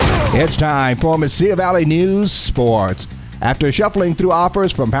It's time for Mesilla Valley News Sports. After shuffling through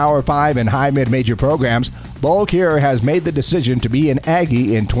offers from Power 5 and high mid-major programs, Bo Kier has made the decision to be an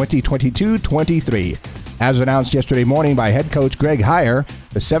Aggie in 2022-23. As announced yesterday morning by head coach Greg Heiar,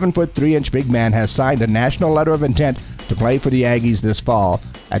 the 7'3" big man has signed a national letter of intent to play for the Aggies this fall.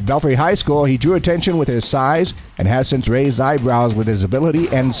 At Belfry High School, he drew attention with his size and has since raised eyebrows with his ability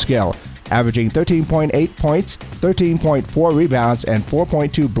and skill, averaging 13.8 points, 13.4 rebounds, and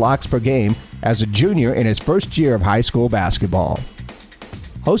 4.2 blocks per game as a junior in his first year of high school basketball.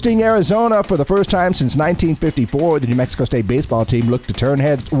 Hosting Arizona for the first time since 1954, the New Mexico State baseball team looked to turn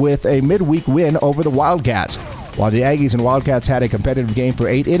heads with a midweek win over the Wildcats. While the Aggies and Wildcats had a competitive game for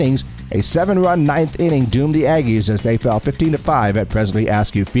 8 innings, a 7-run ninth inning doomed the Aggies as they fell 15-5 at Presley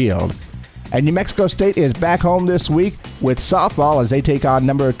Askew Field. And New Mexico State is back home this week with softball as they take on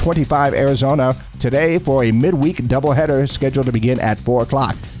number 25 Arizona today for a midweek doubleheader scheduled to begin at 4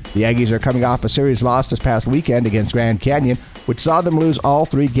 o'clock. The Aggies are coming off a series loss this past weekend against Grand Canyon, which saw them lose all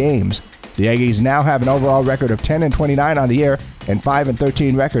 3 games. The Aggies now have an overall record of 10-29 on the year and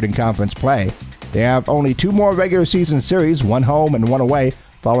 5-13 record in conference play. They have only 2 more regular season series, 1 home and 1 away,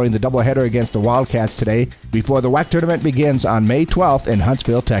 following the doubleheader against the Wildcats today before the WAC tournament begins on May 12th in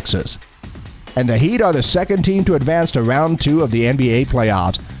Huntsville, Texas. And the Heat are the second team to advance to round 2 of the NBA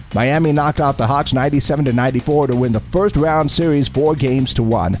playoffs. Miami knocked off the Hawks 97-94 to win the first round series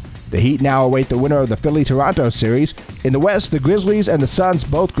 4-1. The Heat now await the winner of the Philly-Toronto series. In the West, the Grizzlies and the Suns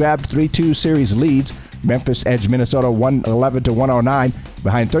both grabbed 3-2 series leads. Memphis edged Minnesota 111-109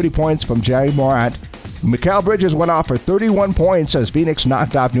 behind 30 points from Jerry Morant. Mikal Bridges went off for 31 points as Phoenix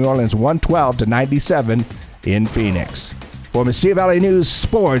knocked off New Orleans 112-97 in Phoenix. For Mesilla Valley News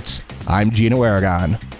Sports, I'm Gino Aragon.